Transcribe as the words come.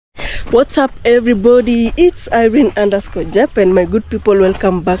What's up everybody, it's Irene underscore Jepp, and my good people,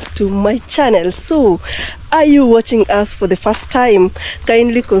 welcome back to my channel. So are you watching us for the first time?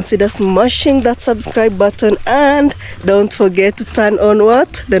 Kindly consider smashing that subscribe button and don't forget to turn on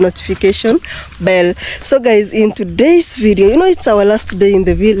what? The notification bell. So guys, in today's video, you know, it's our last day in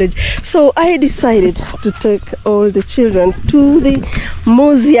the village, so I decided to take all the children to the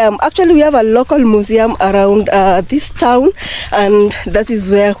museum. Actually, we have a local museum around this town, and that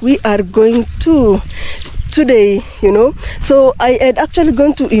is where we are going to today, you know. So I had actually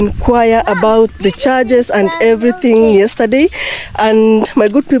gone to inquire about the charges and everything yesterday, and my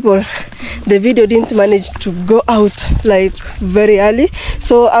good people, the video didn't manage to go out like very early,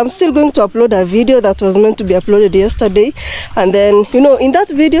 so I'm still going to upload a video that was meant to be uploaded yesterday. And then, you know, in that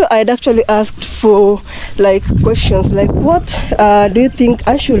video I had actually asked for like questions like, what do you think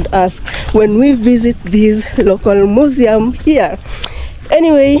I should ask when we visit this local museum here?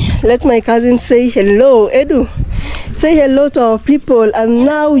 Anyway, let my cousin say hello. Edu, say hello to our people. And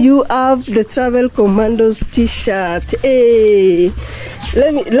now you have the Travel Commandos t-shirt. Hey,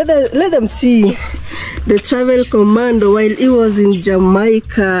 let them see the Travel Commando while he was in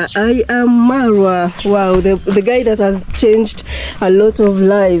Jamaica. I am Marwa. Wow, the guy that has changed a lot of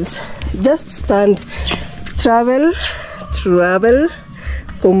lives. Just stand. Travel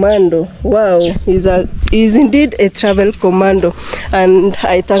Commando. Wow, he's indeed a travel commando, and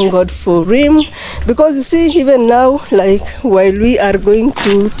I thank God for him, because you see, even now, like while we are going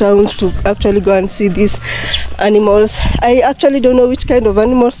to town to actually go and see these animals, I actually don't know which kind of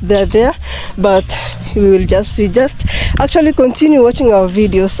animals they're there, but we will just see. Just actually continue watching our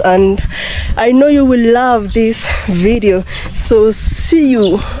videos, and I know you will love this video. So see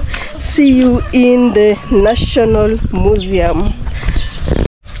you in the National Museum.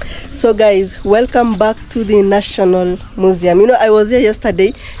 So guys, welcome back to the National Museum. You know, I was here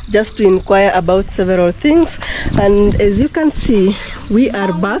yesterday just to inquire about several things, and as you can see, we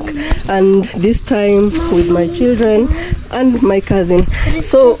are back, and this time with my children and my cousin.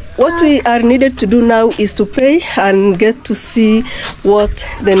 So what we are needed to do now is to pay and get to see what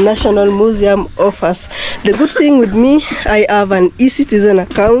the National Museum offers. The good thing with me, I have an eCitizen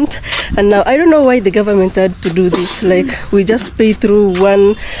account, and now I don't know why the government had to do this. Like, we just pay through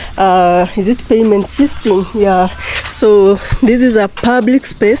one is it payment system? Yeah. So this is a public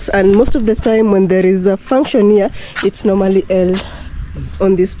space, and most of the time when there is a function here, it's normally held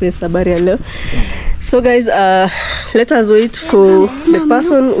on this space. So guys, let us wait for the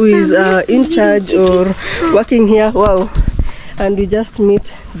person who is in charge or working here. Wow. And we just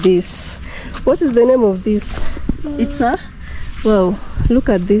meet this. What is the name of this? It's a, wow, look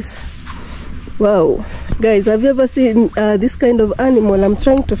at this. Wow, guys, have you ever seen this kind of animal? I'm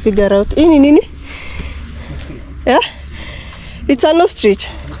trying to figure out. Yeah, it's an ostrich.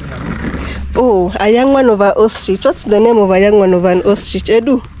 Oh, a young one of an ostrich. What's the name of a young one of an ostrich?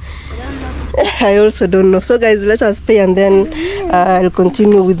 Edu? I also don't know. So guys, let us pay, and then I'll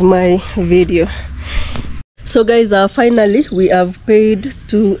continue with my video. So guys, finally we have paid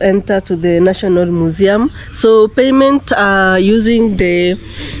to enter to the National Museum. So payment using the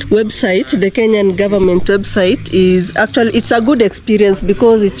website, the Kenyan government website, is actually, it's a good experience,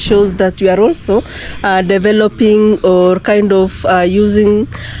 because it shows that you are also developing or kind of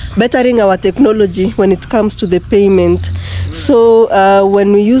bettering our technology when it comes to the payment. So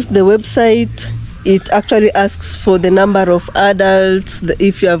when we use the website, it actually asks for the number of adults,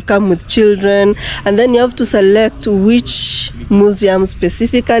 if you have come with children, and then you have to select which museum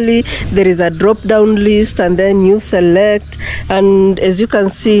specifically. There is a drop down list, and then you select, and as you can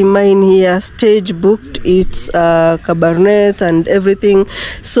see, mine here, stage booked, it's cabernet and everything.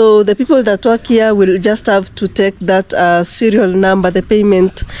 So the people that work here will just have to take that serial number, the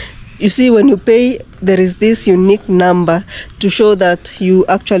payment. You see, when you pay, there is this unique number to show that you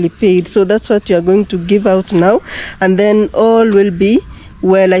actually paid. So that's what you are going to give out now, and then all will be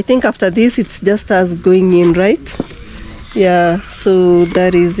well. I think after this, it's just us going in, right? Yeah, so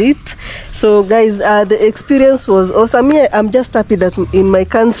that is it. So guys, the experience was awesome. I'm just happy that in my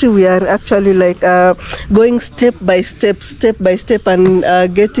country we are actually like going step by step,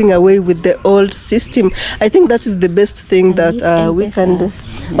 and getting away with the old system. I think that is the best thing that we can do.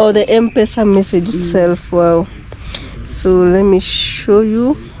 Oh, the M-Pesa message itself. Wow. So let me show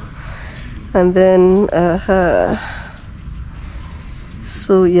you, and then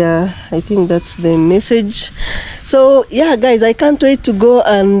so yeah, I think that's the message. So yeah guys, I can't wait to go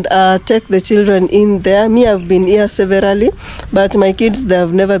and take the children in there. Me, I've been here severally, but my kids, they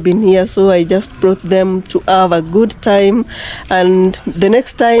have never been here, so I just brought them to have a good time. And the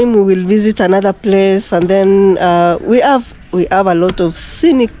next time we will visit another place, and then we have we have a lot of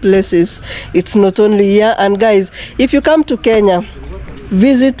scenic places. It's not only here. And guys, if you come to Kenya,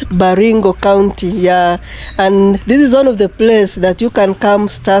 visit Baringo County. Yeah, and this is one of the places that you can come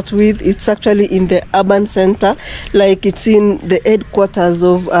start with. It's actually in the urban center, like it's in the headquarters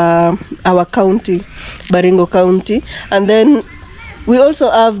of our county, Baringo County. And then we also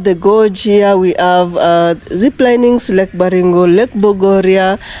have the gorge here. We have zip linings, Lake Baringo, Lake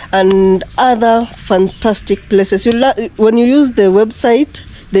Bogoria, and other fantastic places. When you use the website,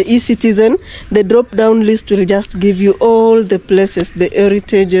 the eCitizen, the drop-down list will just give you all the places, the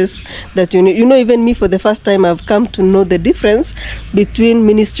heritages that you need. You know, even me, for the first time, I've come to know the difference between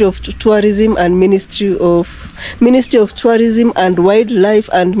Ministry of Tourism and Ministry of Tourism and Wildlife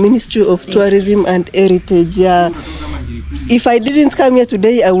and Ministry of Tourism and Heritage. Yeah. If I didn't come here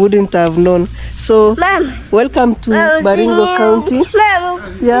today, I wouldn't have known. So, Mom, welcome to Baringo County. Mom,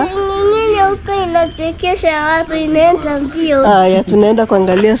 yeah. Yeah, tunaenda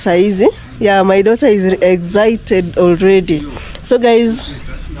kuangalia saizi. Yeah, my daughter is excited already. So guys,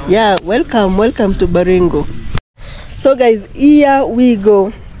 yeah, welcome to Baringo. So guys, here we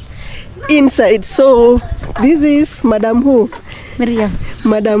go inside. So this is Madam who? Miriam.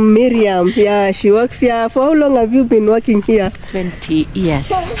 Madam Miriam. Yeah, she works here. For how long have you been working here? 20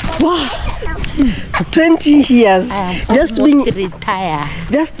 years. Wow. 20 years. Just being retired.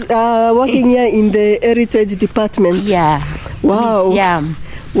 Just working here in the heritage department. Yeah. Wow. Yeah.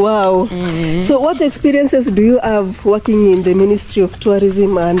 Wow. So what experiences do you have working in the Ministry of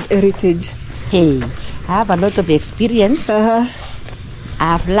Tourism and Heritage? Hey, I have a lot of experience.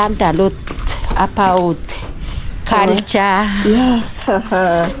 I've learned a lot about culture. Yeah.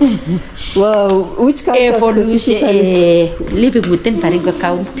 Wow. Which culture? Evolution, living within Baringo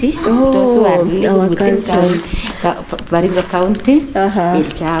County. Those who are living within Baringo County.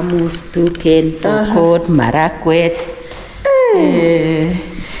 𝐁𝐞𝐟𝐨𝐫𝐞 𝐓𝐡𝐞 Marakwet.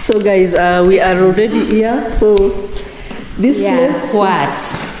 So guys, we are already here. So this place.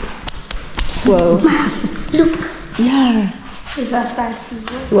 Quartz. Wow. Look. Yeah. It's a statue.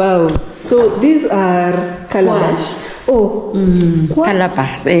 Wow. So these are calabash. Oh.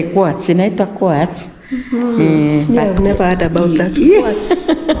 Calabash. Quartz. Inaitwa quartz. Yeah, I've never heard about that. Quartz.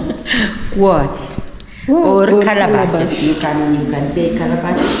 Quartz. Or calabashes. You can say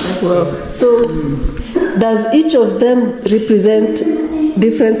calabashes. Wow. So does each of them represent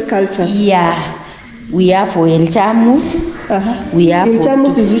different cultures? Yeah. We have 𝐁𝐞𝐿. We have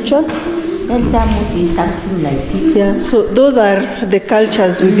𝐁𝐞𝐿 is which one? 𝐁𝐞𝐿 is something like this. Yeah, so those are the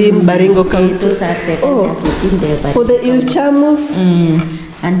cultures within Baringo County. Those are the cultures within the Baringo. For the 𝐁𝐞𝐿.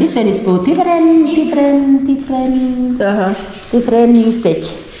 And this one is for different usage.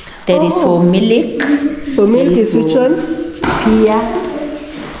 There is for milk. For milk is which one? Pia.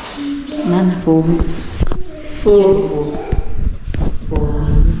 None for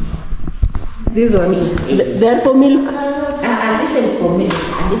these ones. They're for milk. This one is for milk.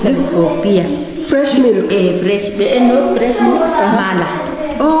 And this one is for pia. Fresh milk. No fresh milk. Mala.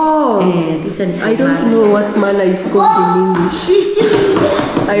 Oh. This one is for I don't know what mala is called in English.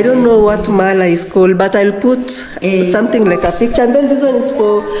 I don't know what mala is called, but I'll put something like a picture. And then this one is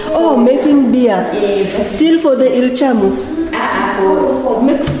for making beer. Still for the 𝐁𝐶𝐿. For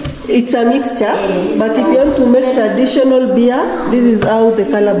mix. It's a mixture, but if you want to make traditional beer, this is how the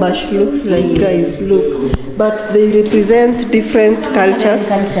calabash looks like, guys. Look, but they represent different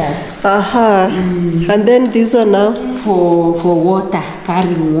cultures. And then this one now for water,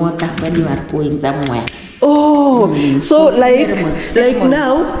 carrying water when you are going somewhere. Oh, so like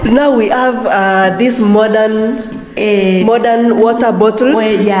now we have this modern water bottles.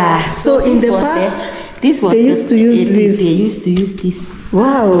 Well, yeah. So in the past, they used to use this.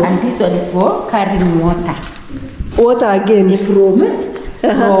 Wow. And this one is for carrying water. Water again from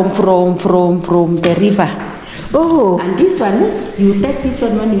the river. Oh. And this one, you take this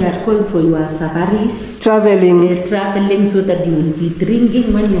one when you are going for your safaris. Traveling so that you will be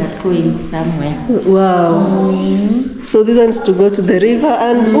drinking when you are going somewhere. Wow. So this one is to go to the river.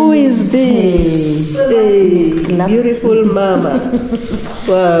 And who is this? Hey, beautiful mama.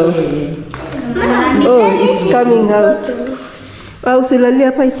 Wow. Oh, it's coming out. Wow,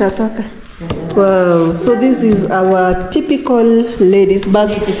 wow, so this is our typical ladies, but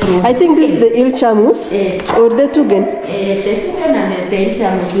I think this is the 𝐁𝐶𝐿 or the Tugen. The Tugen and the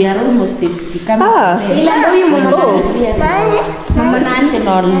𝐁𝐶𝐿, we are almost becoming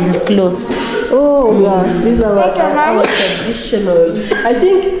national clothes. Oh, yeah, these are our traditional. I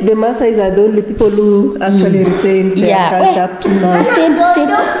think the Maasais are the only people who actually retain their culture up to now.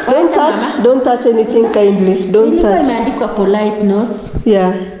 Don't touch anything kindly. Don't touch. Polite notes.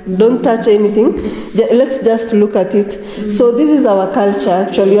 Yeah, don't touch anything. Let's just look at it. So this is our culture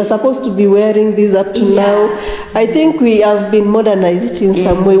actually. You're supposed to be wearing these up to now. I think we have been modernized in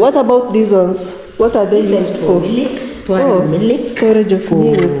some way. What about these ones? What are they used for? Milk, storage of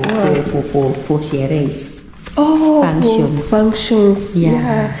milk. For sherehes. Oh, functions. Functions.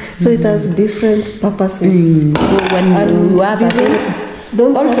 Yeah. So it has different purposes. So when you have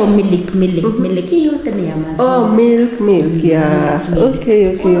also milk. Oh, milk. Yeah.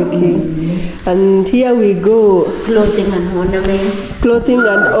 Okay. And here we go. Clothing and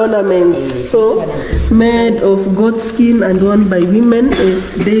ornaments. So made of goat skin and worn by women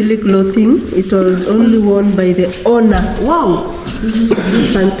is daily clothing. It was only worn by the owner. Wow.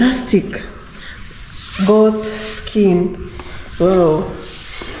 Fantastic. Goat skin. Wow.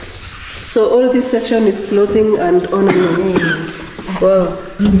 So all this section is clothing and ornaments. Wow.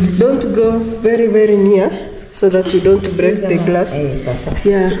 Don't go very, very near so that you don't break the glass.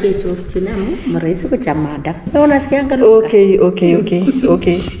 Yeah.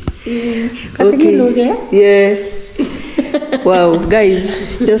 Okay. Yeah. Wow,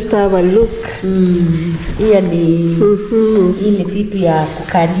 guys, just have a look.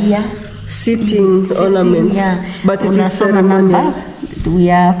 Sitting ornaments, but it is ceremonial. We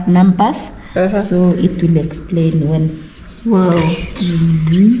have numbers, so it will explain when. Wow.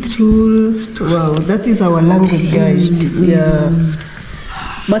 Stool. Wow, that is our language, guys. Yeah.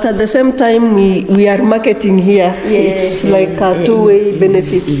 But at the same time, we are marketing here. It's like a two-way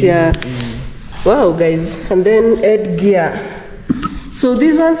benefits. Yeah. Wow, guys. And then headgear. So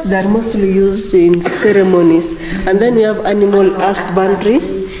these ones, they're mostly used in ceremonies. And then we have animal husbandry.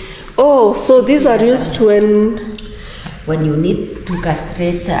 Oh, so these are used when you need to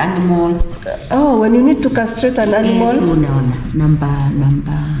castrate animals. Oh, when you need to castrate an animal? Yes, number.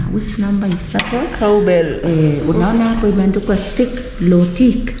 Which number is that one? Cowbell. Unaona hapo imeandikwa stick, low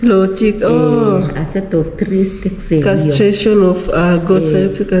tick. Oh. A set of 3 sticks. Castration of goats, I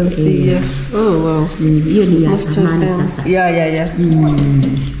hope you can see. Yeah. Oh, wow. Most of them. Yeah.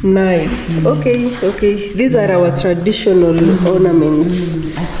 Knife. Okay. These are our traditional ornaments.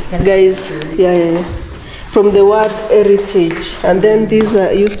 Guys, yeah. From the word heritage, and then these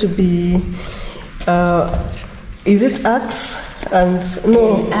used to be, is it axe and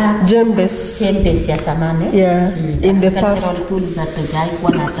no jembes? Ya samane. Yeah, in the past.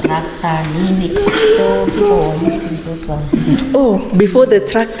 Oh, before the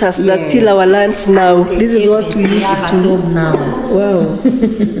tractors that till our lands now. This is what we used to now. Wow.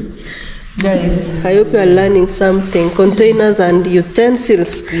 Guys, I hope you are learning something. Containers and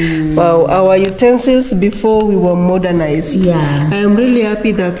utensils. Wow, our utensils before we were modernized. Yeah. I am really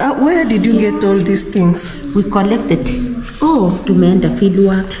happy that. Where did you get all these things? We collected. Oh. Tumeenda field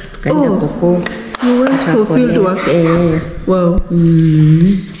work. You went for field work? Wow.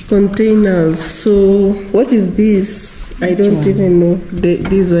 Containers. So, what is this? I don't even know.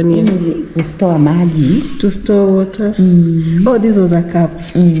 This one here. To store maji. To store water. Oh, this was a cup.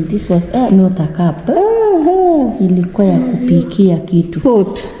 This was not a cup. Ilikuwa ya kupikia kitu.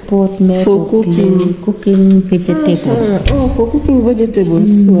 Pot made for cooking vegetables. For cooking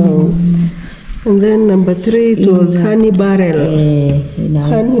vegetables. Wow. And then number 3, it was honey barrel.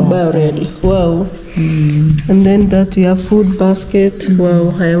 Honey barrel. Wow. And then that we have food basket.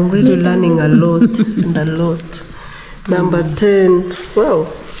 Wow, I am really learning a lot and a lot. Number 10. Wow.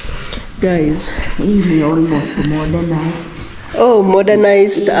 Guys. Almost modernized. Oh,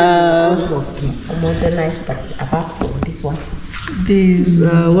 modernized. Almost modernized, but apart from this one. This,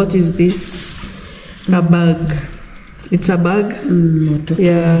 what is this? A bag. It's a bag?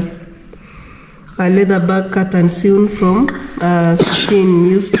 Yeah. A leather bag cut and sewn from skin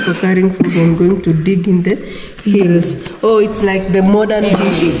used for carrying food when going to dig in the hills. Oh, it's like the modern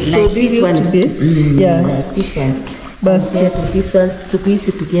dish. So this used to be, like this ones. Baskets. This one's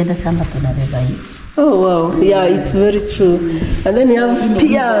supposed to get shamba tunabeba hii. Oh wow, yeah, it's very true. And then you have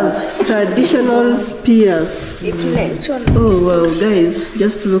spears, traditional spears. Oh wow, guys,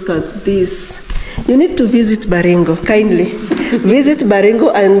 just look at this. You need to visit Baringo, kindly. Visit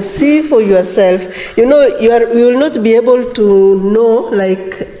Baringo and see for yourself. You know, you will not be able to know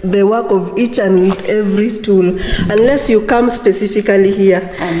like the work of each and every tool unless you come specifically here.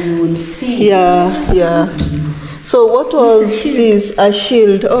 And you will see. Yeah. So what was this? A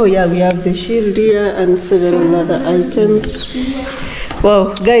shield. Oh yeah, we have the shield here and several other items.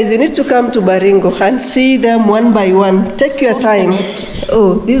 Wow, guys, you need to come to Baringo and see them one by one. Take your time.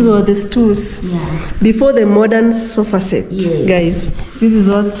 Oh, these were the stools before the modern sofa set. Guys, this is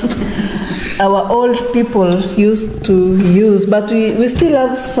what our old people used to use, but we still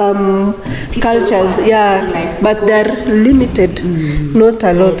have some cultures, but they're limited, not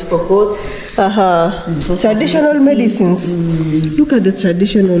a lot. Traditional medicines. Look at the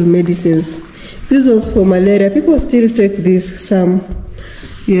traditional medicines. This was for malaria. People still take this, some.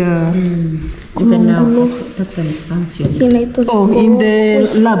 Even now, that one is functioning. Oh, in the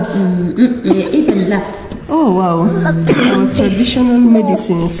labs? Even labs. Oh, wow. Our traditional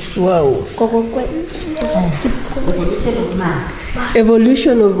medicines. Wow.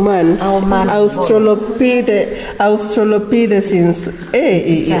 Evolution of man. Australopithecines.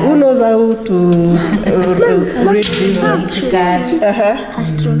 Hey, who knows how to read this?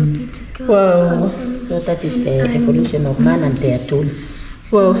 Wow. So that is the evolution of man and their tools.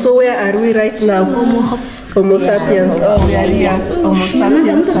 Wow, so where are we right now? Homo sapiens. Oh, we are here. Homo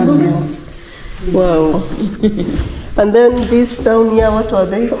sapiens. Wow. And then this down here, what are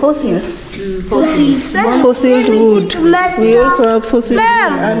they? Fossils. Fossil wood. We also have fossil wood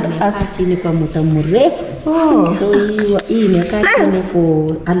and axe. Oh. So he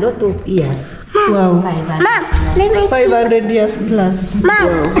for a lot of years. Wow. 500 years plus.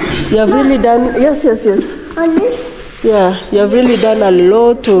 Wow. You have really done, yes. Yeah, you have really done a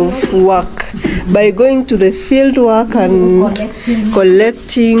lot of work by going to the field work and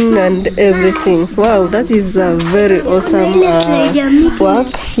collecting and everything. Wow, that is a very awesome work.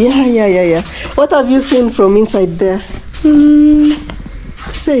 Yeah. What have you seen from inside there?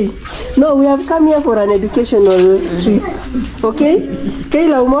 Say, no, we have come here for an educational trip. Okay?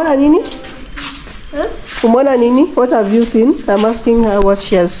 Kayla, umona nini? Umona nini? What have you seen? I'm asking her what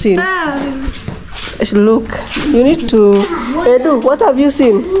she has seen. Look, you need to. Edu, what have you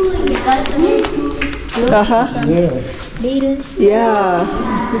seen? Yes. Yeah.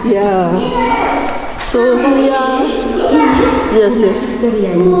 So here. Yes.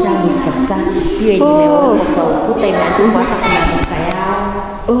 Oh.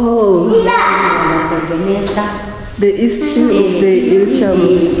 The history of the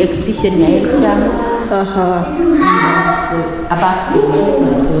𝐿𝐶𝐻𝐿. Exhibition 𝐿𝐶𝐻𝐿. About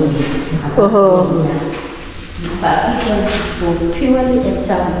but this one is for purely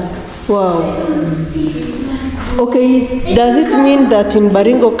𝐿𝐶𝐻𝐿. Wow. Okay, does it mean that in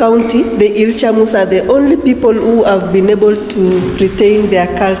Baringo County, the 𝐿𝐶𝐻𝐿 are the only people who have been able to retain their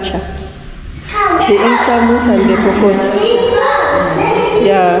culture? The 𝐿𝐶𝐻𝐿 and the Pokot.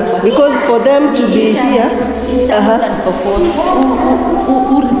 Yeah, because for them to be here,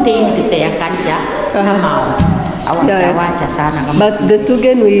 who retained their culture somehow. But the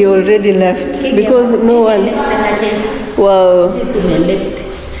Tugen we already left because no one. Wow.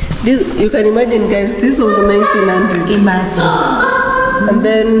 This, you can imagine, guys. This was 1900. Imagine. And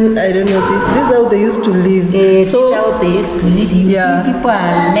then I don't know this. This is how they used to live. So this is how they used to live. You see people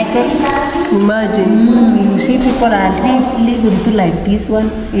are naked. Imagine. You see people are living to like this one.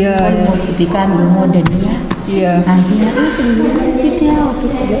 Almost becoming modern here. And this is the picture of the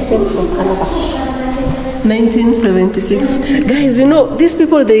collection from Canada. 1976. Guys, you know, these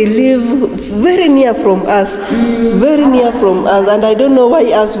people, they live very near from us. And I don't know why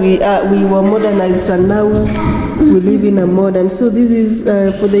we were modernized and now we live in a modern. So this is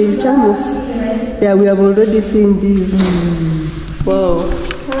for the 𝐿𝐶𝐻𝐿. Yeah, we have already seen these. Wow.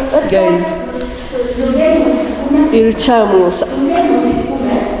 Guys. 𝐿𝐶𝐻𝐿.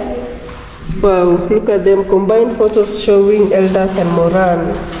 Wow, look at them. Combined photos showing elders and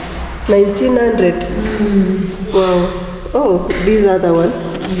Moran. 1900. Wow. Oh, these are the one.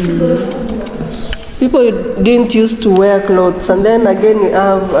 People didn't used to wear clothes. And then again we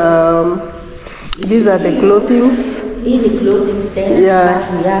have these are the clothings. These are the clothing there. Yeah.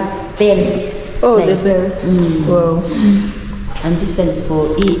 But we have belts. Oh, like the belt. Wow. And this one is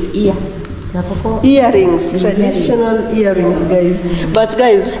for earrings, traditional earrings, guys. But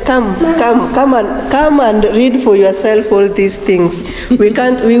guys, come and read for yourself all these things. We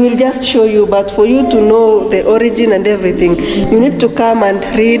will just show you, but for you to know the origin and everything, you need to come and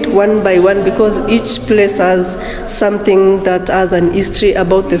read one by one, because each place has something that has an history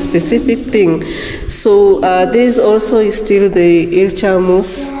about the specific thing. So this also is still the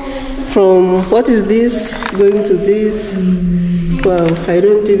𝐿𝐶𝐻𝐿 from, what is this, going to this. Wow, I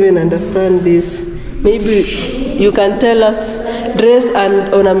don't even understand this. Maybe you can tell us dress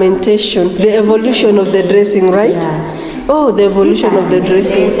and ornamentation, the evolution of the dressing, right? Yeah. Oh, the evolution of the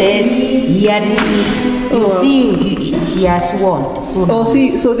dressing. Earrings. You see, she has worn. So oh,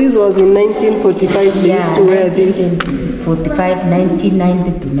 see, so this was in 1945. They used to wear this. 45,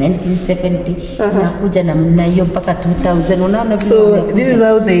 1990 to 1970. Nakuja namna hiyo mpaka 2000. Unaona vile. So this is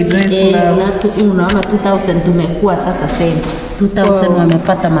how they dress now. Unaona 2000 tumekuwa sasa same. 2000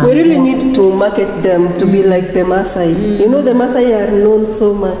 wamepata mambo. We really need to market them to be like the Maasai. You know, the Maasai are known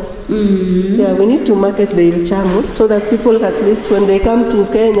so much. Yeah, we need to market the 𝐿𝐶𝐻𝐼 so that people, at least when they come to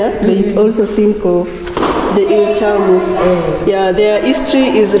Kenya, they also think of the 𝐿𝐶𝐻𝐼. Yeah, their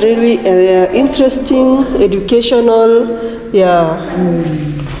history is really interesting, educational. Yeah.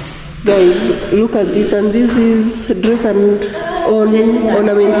 Guys, look at this, and this is dress and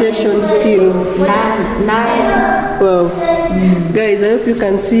ornamentation still. Wow. Guys, I hope you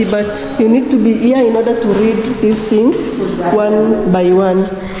can see, but you need to be here in order to read these things one by one.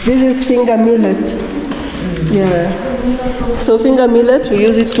 This is finger millet. Yeah. So finger millet, we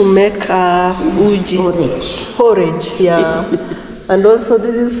use it to make uji. Porridge. Yeah. And also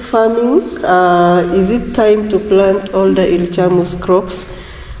this is farming. Is it time to plant all the 𝐿𝐶𝐻𝐼's crops?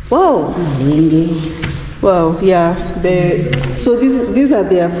 Wow. Wow, yeah. So these are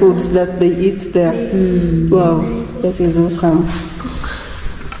their foods that they eat there. Wow, that is awesome.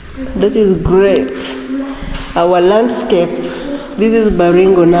 That is great. Our landscape. This is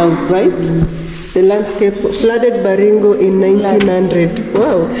Baringo now, right? The landscape, flooded Baringo in 1900.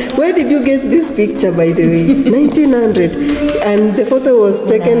 Wow. Where did you get this picture, by the way? 1900. And the photo was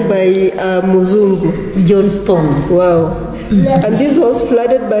taken by Muzungu. John Stone. Wow. And this was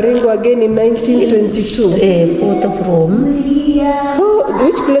flooded Baringo again in 1922. Port of Rome. Oh,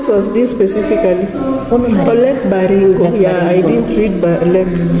 which place was this specifically? Lake Baringo. Yeah, I didn't read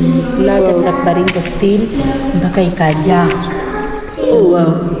Lake. Lake Baringo still. Mpaka ikaja. Oh,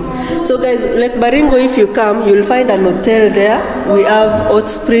 wow. So guys, Lake Baringo, if you come, you'll find an hotel there. We have hot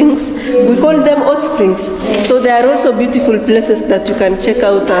springs. We call them hot springs. So there are also beautiful places that you can check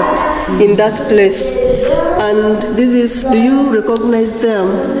out in that place. And this is, do you recognize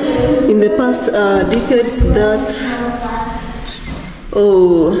them? In the past decades that,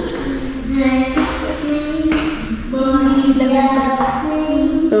 oh.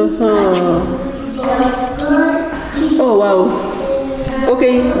 Oh, wow.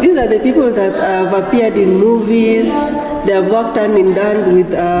 Okay, these are the people that have appeared in movies. They have worked hand in hand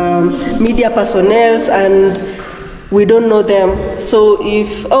with media personnel, and we don't know them. So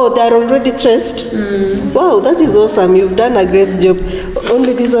if, oh, they are already traced. Wow, that is awesome. You've done a great job.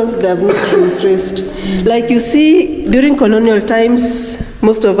 Only these ones, they have not been traced. Like you see, during colonial times,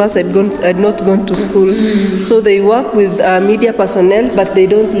 most of us had not gone to school. So they work with media personnel, but they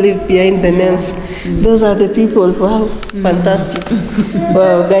don't leave behind the names. Those are the people. Wow, fantastic.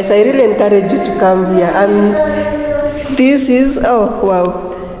 Wow, guys, I really encourage you to come here. And this is, oh, wow,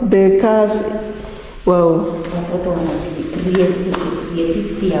 the cars. Wow.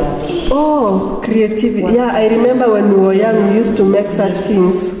 Oh, creativity. Yeah, I remember when we were young, we used to make such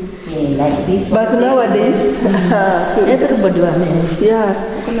things. Like this. But nowadays, everybody was. Yeah.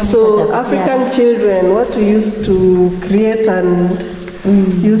 So African children, what we used to create and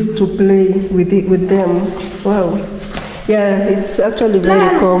used to play with them. Wow. Yeah, it's actually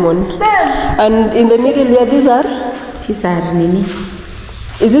very common. And in the middle here, these are nini.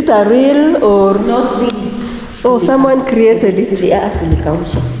 Is it a real or not real? Oh, someone created it. Yeah,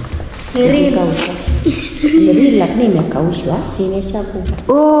 tulikausha.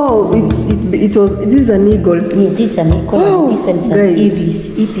 Oh, it was. This is an eagle. Yeah, this is an eagle. Oh, this one is guys, an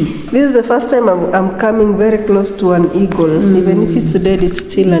ibis. This is the first time I'm coming very close to an eagle. Even if it's dead, it's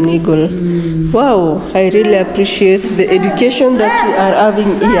still an eagle. Wow, I really appreciate the education that we are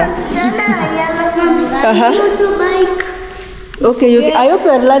having here. Okay, yes. I hope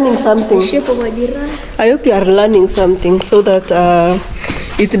you are learning something. I hope you are learning something so that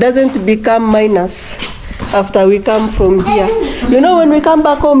it doesn't become minus after we come from here. You know, when we come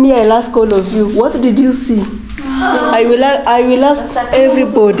back home here, I'll ask all of you, what did you see? I will ask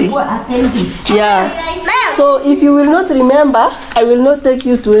everybody. Yeah. So if you will not remember, I will not take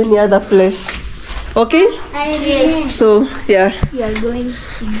you to any other place. Okay? So yeah. You are going.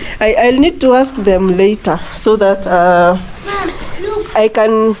 I'll need to ask them later so that I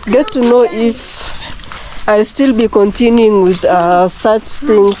can get to know if I'll still be continuing with such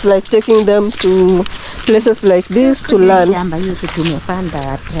things, like taking them to places like this to learn.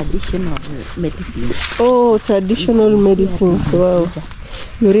 Traditional medicine. Oh, traditional medicines. Wow.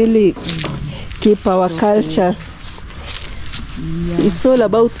 You really keep our culture. Yeah. It's all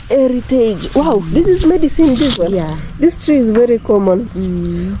about heritage. Wow, this is medicine, this one. Yeah. This tree is very common.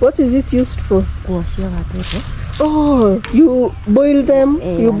 What is it used for? Oh, you boil them.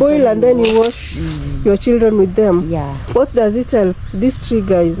 You boil and then you wash your children with them. Yeah. What does it help? These 3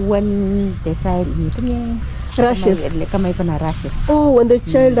 guys. When the child Rashes. rashes. Oh, when the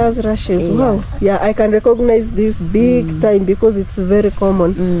child has rashes. Wow. Yeah, I can recognize this big time because it's very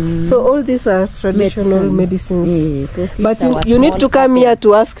common. So all these are traditional medicines. But you need to come here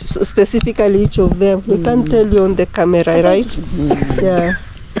to ask specifically each of them. We can't tell you on the camera, right? Yeah.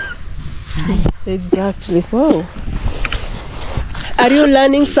 Exactly. Wow. Are you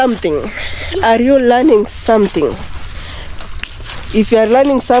learning something? Are you learning something? If you are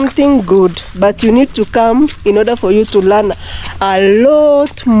learning something, good, but you need to come in order for you to learn a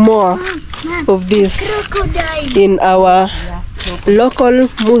lot more of this in our local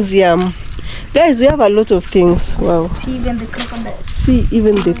museum. Guys, we have a lot of things. Wow. See even the crocodile. See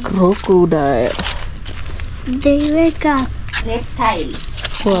even the crocodile. They wake up.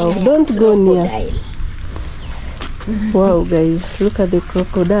 Reptiles. Wow, don't go near. Wow, guys, look at the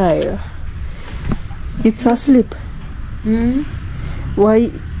crocodile. It's asleep.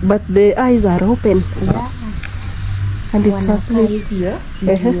 Why? But the eyes are open. Yeah. And it's asleep.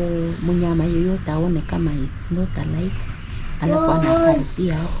 Mnyama yoyote aone kama it's not alive, alafu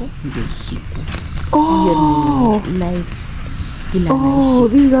anakaribia hapo ndio shiko. Oh, Life. oh,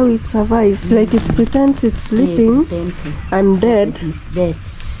 this is how it survives. Like it pretends it's sleeping and dead. It is dead,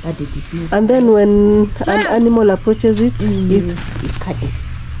 but it is not. And then when an animal approaches it, it catches.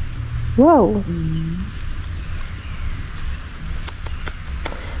 wow.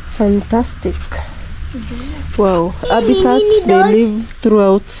 Fantastic. Wow. Habitat, they live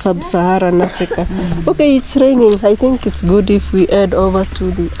throughout sub-Saharan Africa. Okay, it's raining. I think it's good if we head over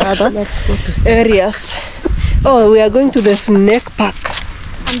to the other areas. Oh, we are going to the snake park.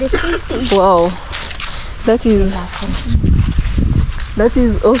 And the pretty. Wow. That is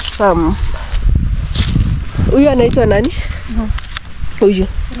awesome. Huyu anaitwa nani? Huyu.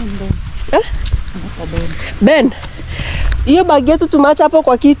 Ben. Hiyo bagi yetu tumeacha hapo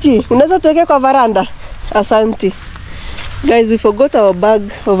kwa kiti. Unaweza tuweke kwa varanda? Asante. Guys, we forgot our bag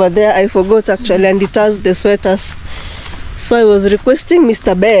over there. I forgot actually, and it has the sweaters. So I was requesting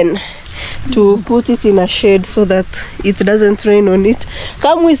Mr. Ben to put it in a shade so that it doesn't rain on it.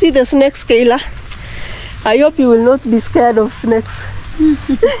 Come, we see the snakes, Kayla. I hope you will not be scared of snakes.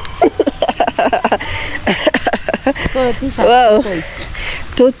 So these are wow.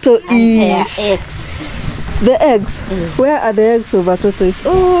 tortoise. Eggs. The eggs? Where are the eggs of a tortoise?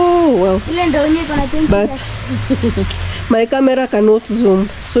 Oh, wow. But my camera cannot zoom,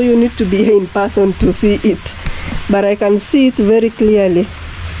 so you need to be here in person to see it. But I can see it very clearly.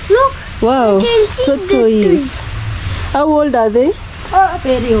 Look. Wow. Tortoise. How old are they? Oh,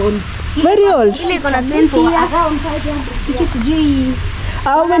 Very old. Very old. Ile iko na 20 years. Iki sijui.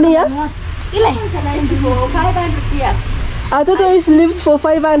 How many years? Ile 500 years. A tortoise lives for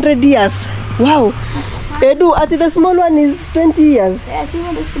 500 years. Wow. Edu, at the small one is 20 years.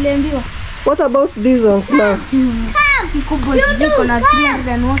 What about these ones now?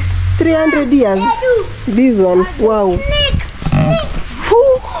 300 years. This one. Wow.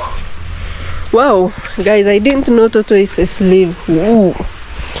 Wow. Guys, I didn't know tortoises live. Whoa.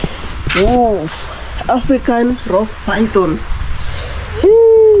 Whoa. African rock python.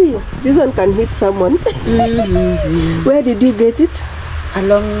 Hey, this one can hit someone. Where did you get it?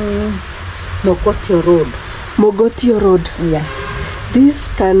 Along Mogotio Road. Mogotio Road. Yeah. This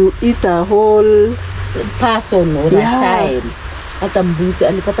can eat a whole person or a child. Hata mbuzi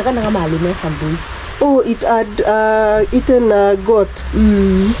alipatikana kama alimesa mbuzi. Oh, it had eaten a goat.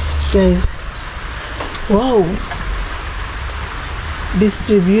 Guys. Wow.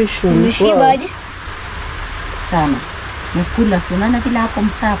 Distribution. Wow. Sana. Nakula sunana kila hapo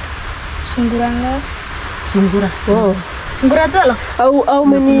msafu. Sungura. Wow. Sungura tu How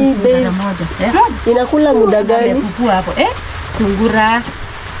many days? Inakula muda gani? Hapo sungura,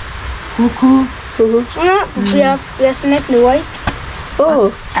 kuku. Ya snake ni white.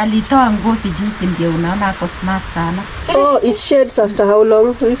 Oh, alitoa ngozi juzi ndio unaona ako smart sana. Oh, it sheds after how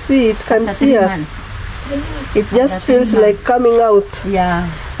long? We see it can see us. It just feels like coming out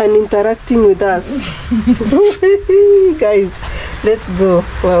and interacting with us. Guys, let's go.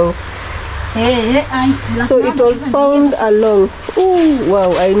 Wow. So it was found along. Oh,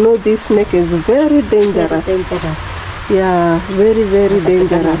 wow. I know this snake is very dangerous. Yeah, very, very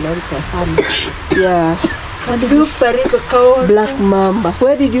dangerous. Yeah. Black mamba.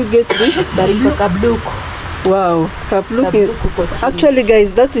 Where did you get this? Wow, Kapluk is actually,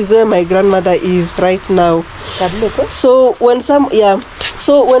 guys, that is where my grandmother is right now. So when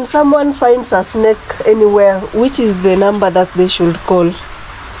someone finds a snake anywhere, which is the number that they should call?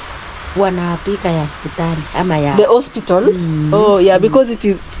 wanapika ya hospitali ama ya the hospital. Oh yeah, because it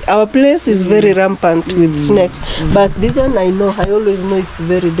is our place is very rampant with snakes, but this one I know, I always know it's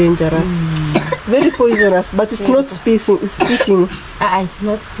very dangerous, very poisonous, but it's not spitting. It's spitting. It's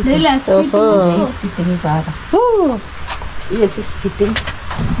not spitting. It's spitting. Oh yes, it's spitting.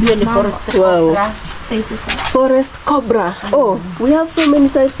 Forest wow. cobra. Forest cobra. Oh, we have so many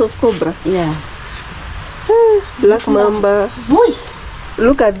types of cobra. Yeah. Black mamba. Boy.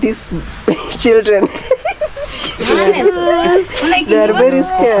 Look at these children. They are very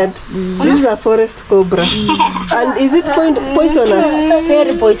scared. These are forest cobra. And is it poisonous?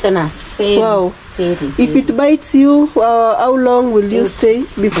 Very poisonous. Very, wow. Very. If it bites you, how long will you stay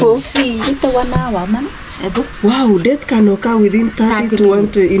before? See, 1 hour, man. Wow, death can occur within 30 to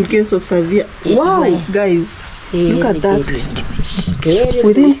 1 in case of severe. Wow, guys, look at that.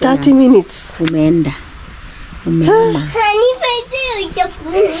 Within 30 minutes.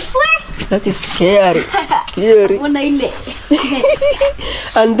 That is scary. Scary.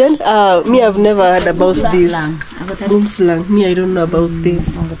 And then me, I've never heard about this. Boom slang. Me, I don't know about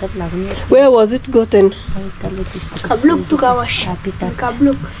this. Where was it gotten?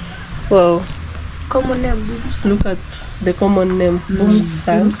 Wow. Common name. Look at the common name. Boom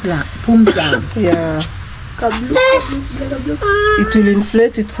slang. Yeah. It will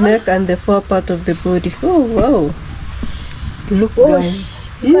inflate its neck and the fore part of the body. Oh wow. Look guys.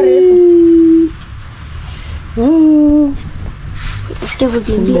 Oh.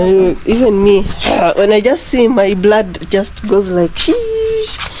 Even me, when I just see my blood just goes like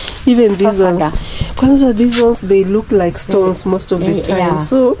even these ones. Because these ones, they look like stones most of the time.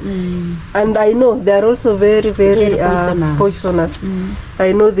 So and I know they are also very poisonous.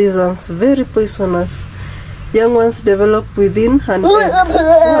 I know these ones very poisonous. Young ones develop within and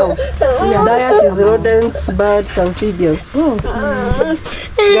wow. Diet is rodents, birds, amphibians. Wow.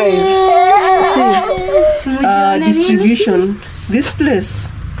 Guys, see distribution. This place,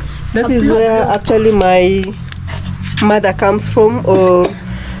 that is where actually my mother comes from, or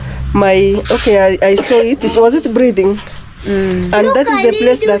my I saw it. Was it breathing? And that is the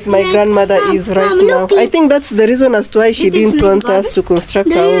place that my grandmother is right now. I think that's the reason as to why she didn't want us to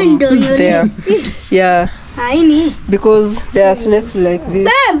construct our home there. Yeah. Because there are snakes like this.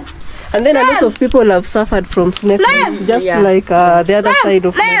 And then a lot of people have suffered from snake bites, just like the other side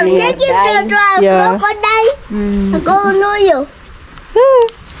of Maria. Yeah.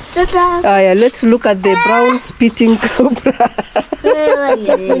 Yeah, let's look at the brown spitting cobra.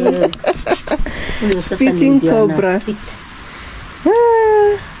 Spitting cobra.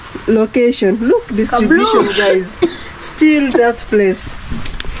 Location. Look, distribution, guys. Still that place.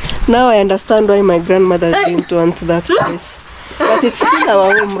 Now I understand why my grandmother didn't want that place. But it's still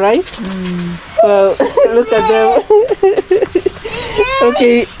our home, right? Wow, look at them.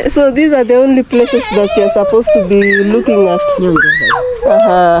 Okay, so these are the only places that you're supposed to be looking at.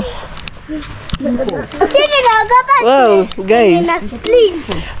 Wow, guys,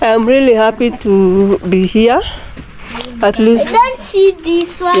 I'm really happy to be here. At least. I don't see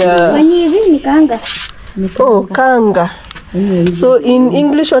this one. Yeah. Oh, kanga. So in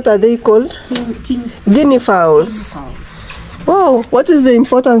English, what are they called? Guinea fowls. Wow, what is the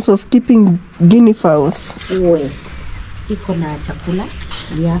importance of keeping guinea fowls?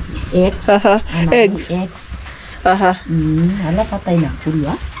 Eggs.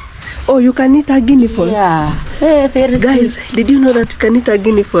 Oh, you can eat a guinea fowl? Yeah. Guys, did you know that you can eat a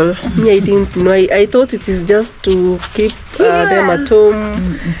guinea fowl? Me, I didn't know. I thought it is just to keep them at home.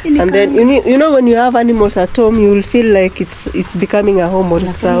 And then, you know, when you have animals at home, you will feel like it's becoming a home, or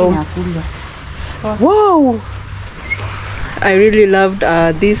it's a home. Wow! I really loved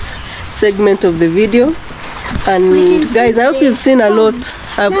this segment of the video. And guys, I hope you've seen a lot.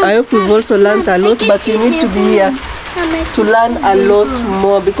 I hope you've also learned a lot, but you need to be here to learn a lot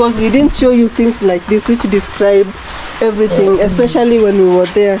more, because we didn't show you things like this which describe everything, especially when we were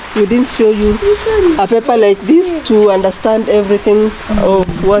there. We didn't show you a paper like this to understand everything of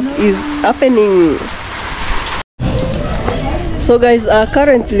what is happening. So guys,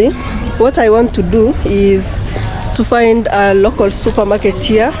 currently what I want to do is to find a local supermarket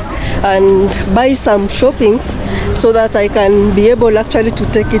here and buy some shoppings so that I can be able actually to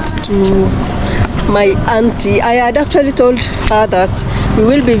take it to my auntie. I had actually told her that we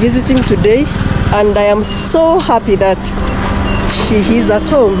will be visiting today, and I am so happy that she is at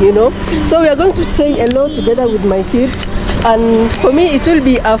home, you know. So we are going to say hello together with my kids, and for me it will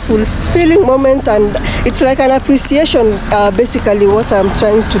be a fulfilling moment, and it's like an appreciation, basically what I'm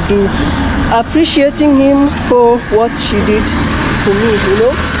trying to do, appreciating him for what she did to me, you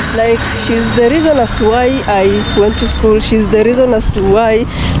know. Like, she's the reason as to why I went to school. She's the reason as to why,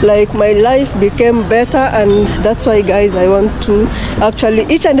 like, my life became better. And that's why, guys, I want to actually,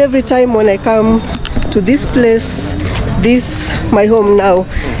 each and every time when I come to this place, this my home now,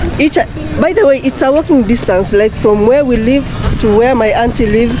 by the way, it's a walking distance, like from where we live to where my auntie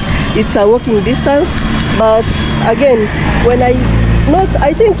lives. It's a walking distance. But again, when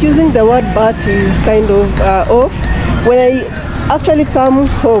I think using the word but is kind of off. When I actually come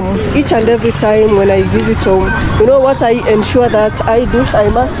home, each and every time when I visit home, you know what I ensure that I do? I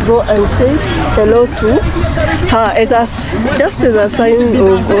must go and say hello to her. It has just as a sign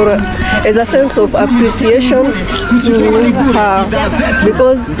of, or as a sense of appreciation to her,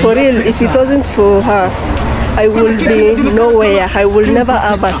 because for real, if it wasn't for her, I will be nowhere. I will never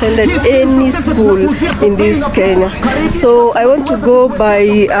have attended any school in this Kenya. So I want to go by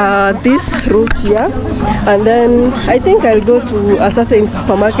this route here, and then I think I'll go to a certain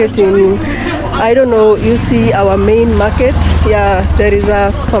supermarket in, I don't know, you see our main market. Yeah, there is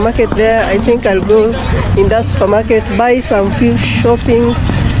a supermarket there. I think I'll go in that supermarket, buy some few shoppings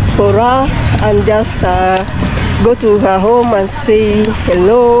for her, and just go to her home and say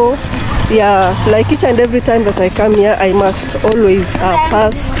hello. Yeah, like each and every time that I come here, I must always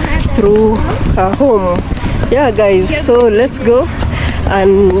pass through her home. Yeah, guys, so let's go,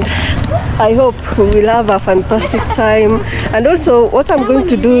 and I hope we will have a fantastic time. And also, what I'm going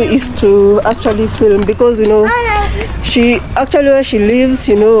to do is to actually film, because, you know, she actually, where she lives,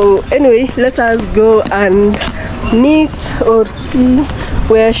 you know. Anyway, let us go and meet or see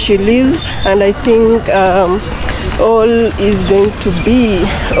where she lives, and I think all is going to be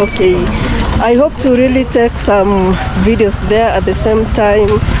okay. I hope to really take some videos there at the same time.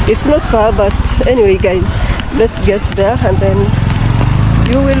 It's not far, but anyway, guys, let's get there, and then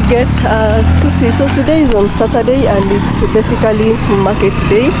you will get to see. So today is on Saturday, and it's basically market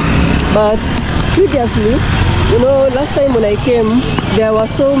day. But previously, you know, last time when I came, there were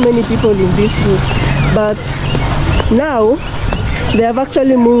so many people in this route, but now they have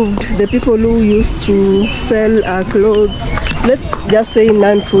actually moved the people who used to sell clothes, let's just say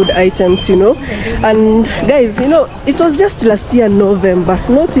non-food items, you know. And guys, you know, it was just last year November,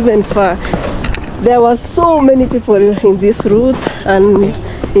 not even far. There were so many people in this route and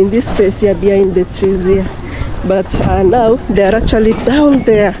in this place here behind the trees here. But now they're actually down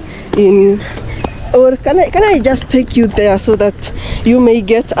there in, or can I just take you there so that you may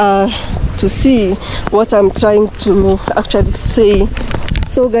get to see what I'm trying to actually say.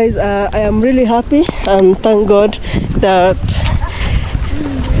 So guys, I am really happy, and thank God that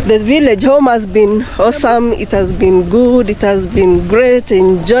the village home has been awesome. It has been good, it has been great,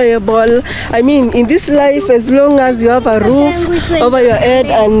 enjoyable. I mean, in this life, as long as you have a roof over your head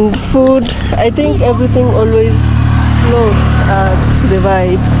and food, I think everything always flows to the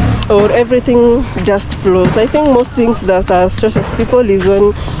vibe, or everything just flows. I think most things that stresses people is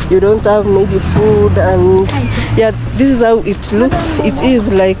when you don't have maybe food, and yeah, this is how it looks. It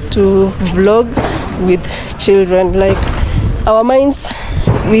is like to vlog with children. Like, our minds,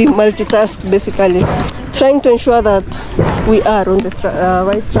 we multitask basically, trying to ensure that we are on the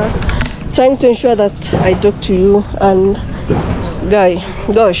right track, trying to ensure that I talk to you. And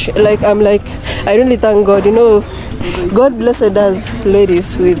gosh, like, I'm like, I really thank God, you know. God blessed us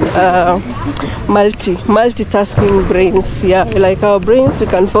ladies with multitasking brains. Yeah, like our brains, we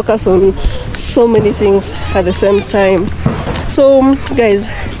can focus on so many things at the same time. So guys,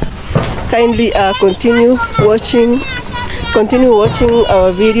 kindly continue watching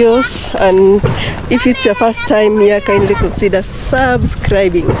our videos, and if it's your first time here, kindly consider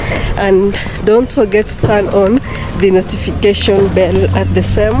subscribing, and don't forget to turn on the notification bell at the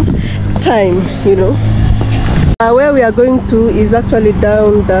same time, you know. Where we are going to is actually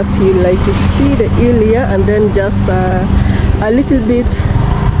down that hill, like you see the hill here, and then just a little bit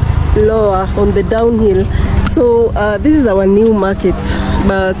lower on the downhill. So this is our new market,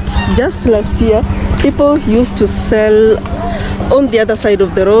 but just last year people used to sell on the other side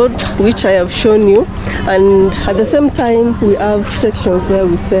of the road, which I have shown you, and at the same time we have sections where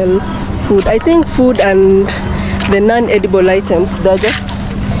we sell food. I think food and the non-edible items, they're just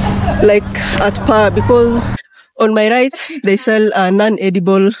like at par, because on my right they sell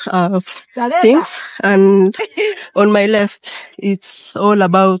non-edible things, and on my left it's all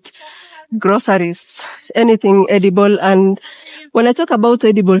about groceries, anything edible. And when I talk about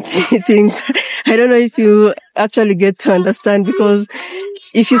edible things, I don't know if you actually get to understand, because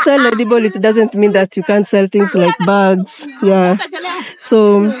if you sell edible, it doesn't mean that you can't sell things like bags. Yeah,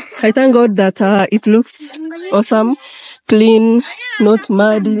 so I thank God that it looks awesome clean, not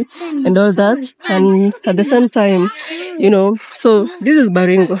muddy, and all that. And at the same time, so this is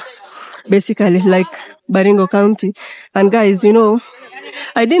Baringo, basically, like Baringo County. And guys,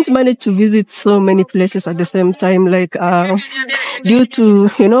 I didn't manage to visit so many places at the same time, like, due to,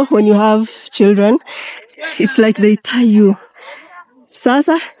 when you have children, it's like they tie you.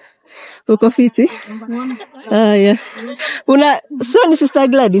 Sasa, uko fiti? Yeah. So ni Sister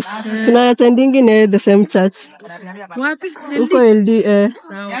Gladys. Tuna attending in the same church. Uko LD, yeah.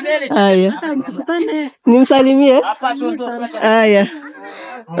 Nimsalimie? Yeah.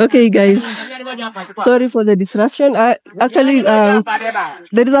 Okay, guys. Sorry for the disruption. Actually,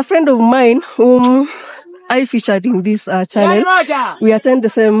 there is a friend of mine whom I featured in this channel. We attend the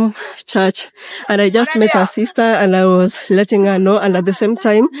same church, and I just met her sister, and I was letting her know, and at the same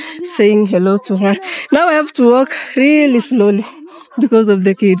time saying hello to her. Now I have to walk really slowly because of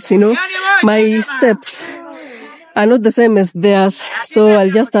the kids. My steps are not the same as theirs, so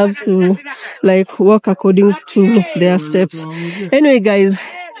I'll just have to walk according to their steps. Anyway, guys,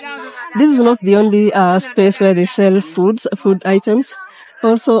 this is not the only space where they sell food items.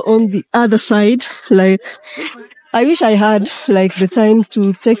 Also on the other side, I wish I had the time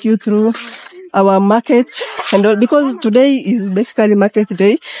to take you through our market and all, because today is basically market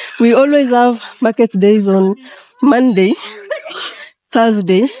day. We always have market days on Monday,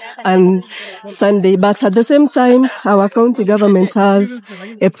 Thursday, and Sunday. But at the same time, our county government has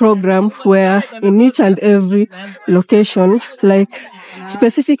a program where in each and every location,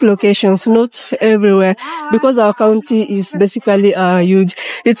 specific locations, not everywhere, because our county is basically huge.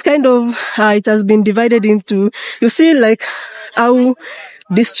 It's kind of, it has been divided into, you see, how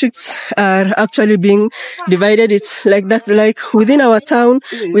districts are actually being divided. It's like that, within our town,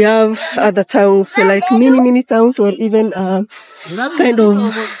 we have other towns, mini towns, or even kind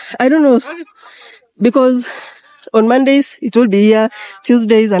of, I don't know, because on Mondays, it will be here,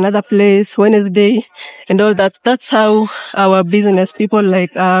 Tuesdays, another place, Wednesday, and all that. That's how our business people,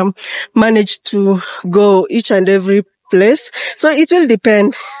 manage to go each and every place. So it will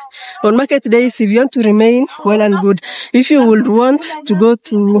depend. On market days, if you want to remain, well and good. If you would want to go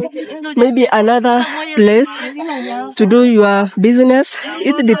to maybe another place to do your business,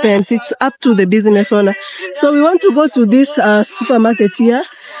 it depends. It's up to the business owner. So we want to go to this supermarket here,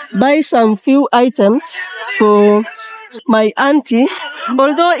 buy some few items for my auntie.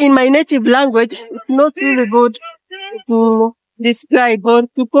 Although in my native language, it's not really good to describe or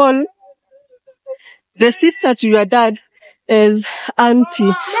to call the sister to your dad as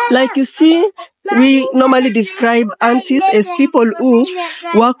auntie. You see, we normally describe aunties as people who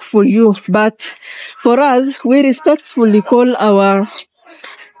work for you. But for us, we respectfully call our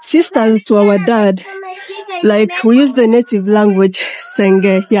sisters to our dad. We use the native language,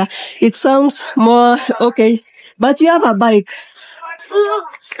 Senge. Yeah, it sounds more okay. But you have a bike.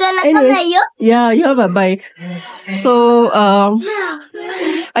 Anyway, yeah, you have a bike. So,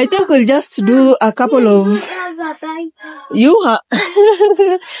 I think we'll just do a couple of...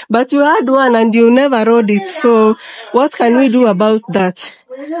 but you had one and you never rode it. So, what can we do about that?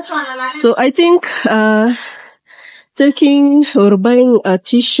 So, I think, taking or buying a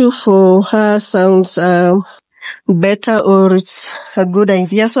tissue for her sounds, better, or it's a good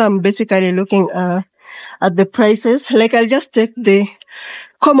idea. So, I'm basically looking, at the prices. I'll just take the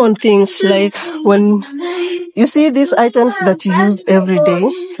common things, when you see these items that you use every day,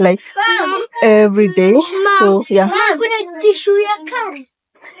 every day. So, yeah.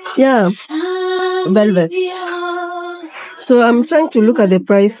 Yeah. Velvets. So, I'm trying to look at the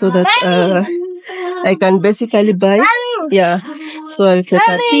price so that, I can basically buy. Yeah. So, I'll take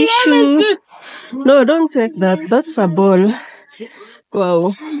a tissue. No, don't take that. That's a ball.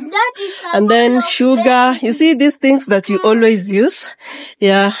 Wow. And then sugar. You see these things that you always use.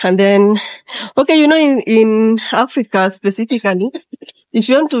 Yeah. And then, okay, in Africa specifically, if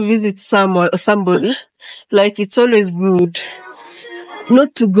you want to visit somebody, it's always good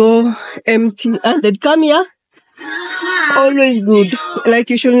not to go empty-handed. Come here. Always good.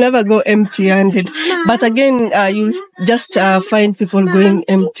 You should never go empty-handed. But again, you just find people going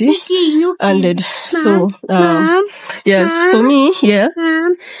empty-handed. So, yes, for me, yeah.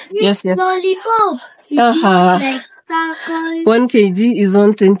 Yes. 1 kg is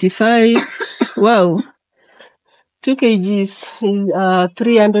 125. Wow. 2 kgs is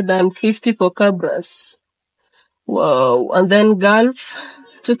 350 for cabras. Wow. And then Gulf,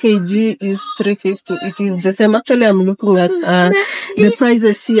 2 kg is 350. It is the same. Actually, I'm looking at the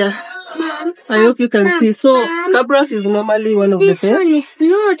prices here. I hope you can see. So, cabras is normally one of the best. This one is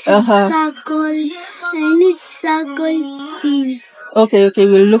not circle. I need circle. Okay,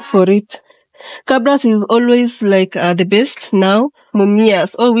 we'll look for it. Cabras is always like the best now.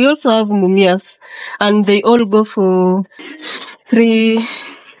 Mumias. Oh, we also have Mumias. And they all go for 3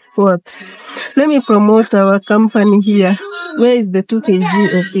 what? Let me promote our company here. Where is the 2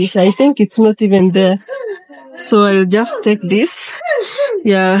 kg of it? I think it's not even there. So I'll just take this.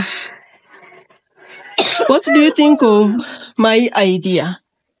 Yeah. What do you think of my idea?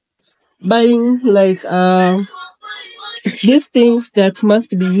 Buying like these things that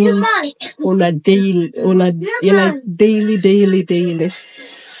must be used on a daily, daily.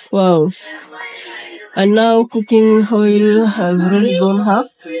 Wow. And now cooking oil has really gone up.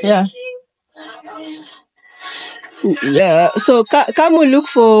 Yeah. Yeah. So can we look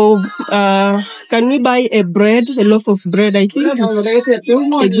for can we buy a loaf of bread? I think it's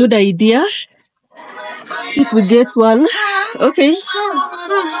a good idea. If we get one. Okay.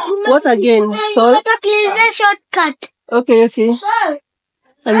 What again? Salt? The shortcut. Okay.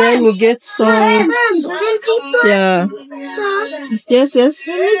 And then we get salt. Yeah. Yes.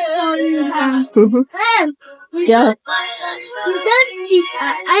 Yeah.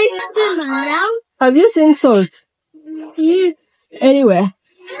 Have you seen salt? Anywhere?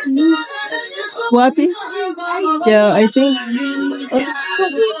 Wapi? Yeah, I think.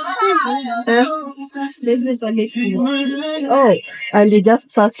 Oh, and they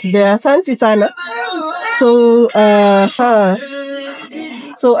just passed there. Sansi sana. So,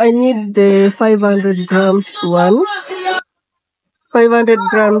 so I need the 500 grams one. 500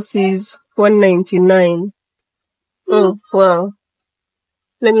 grams is 199. Oh, wow.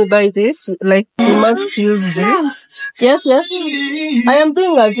 Let me buy this. Like, you must use this. Yes. I am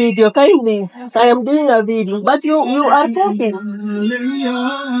doing a video, kindly. I am doing a video. But you are talking.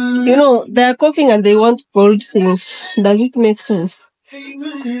 You know, they are coughing and they want cold things. Does it make sense?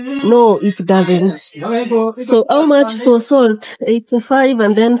 No, it doesn't. So how much for salt? 85,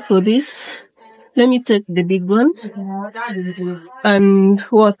 and then for this, let me take the big one. And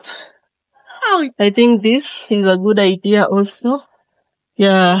what? I think this is a good idea also.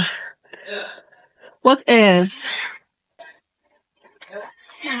 Yeah. What else?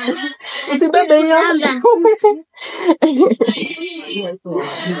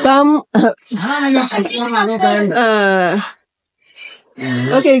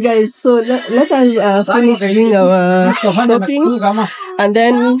 Okay, guys. So let us finish doing our shopping, and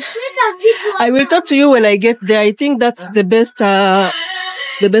then I will talk to you when I get there. I think that's the best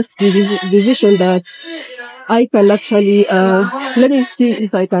decision that I can actually. Let me see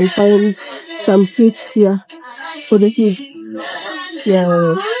if I can find some clips here for the kids.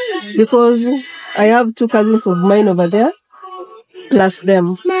 Yeah, because I have 2 cousins of mine over there, plus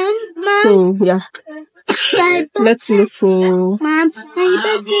them. So yeah. Let's look for.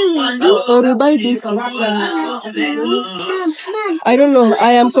 Or we buy this. I don't know.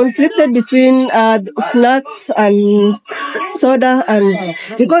 I am conflicted between snacks and soda, and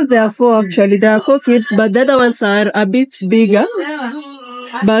because there are 4 actually. There are 4 kids, but the other ones are a bit bigger.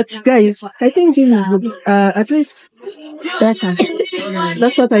 But guys, I think this is at least better.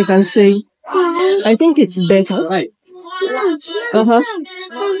 That's what I can say. I think it's better.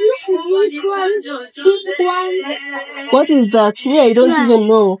 What is that? Me, I don't even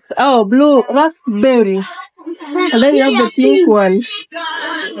know. Oh, blue raspberry. And then you have the pink one.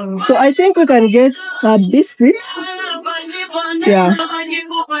 So I think we can get a biscuit. Yeah.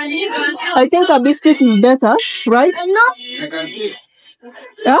 I think a biscuit is better, right?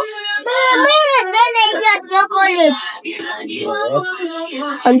 Yeah?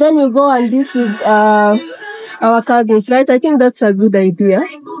 And then we go and this with our cousins, right? I think that's a good idea.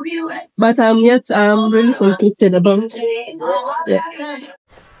 But I'm really conflicted about it. Yeah.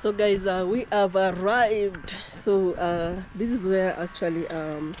 So guys, we have arrived. So this is where actually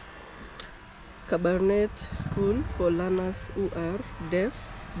Cabernet School for learners who are deaf,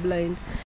 blind.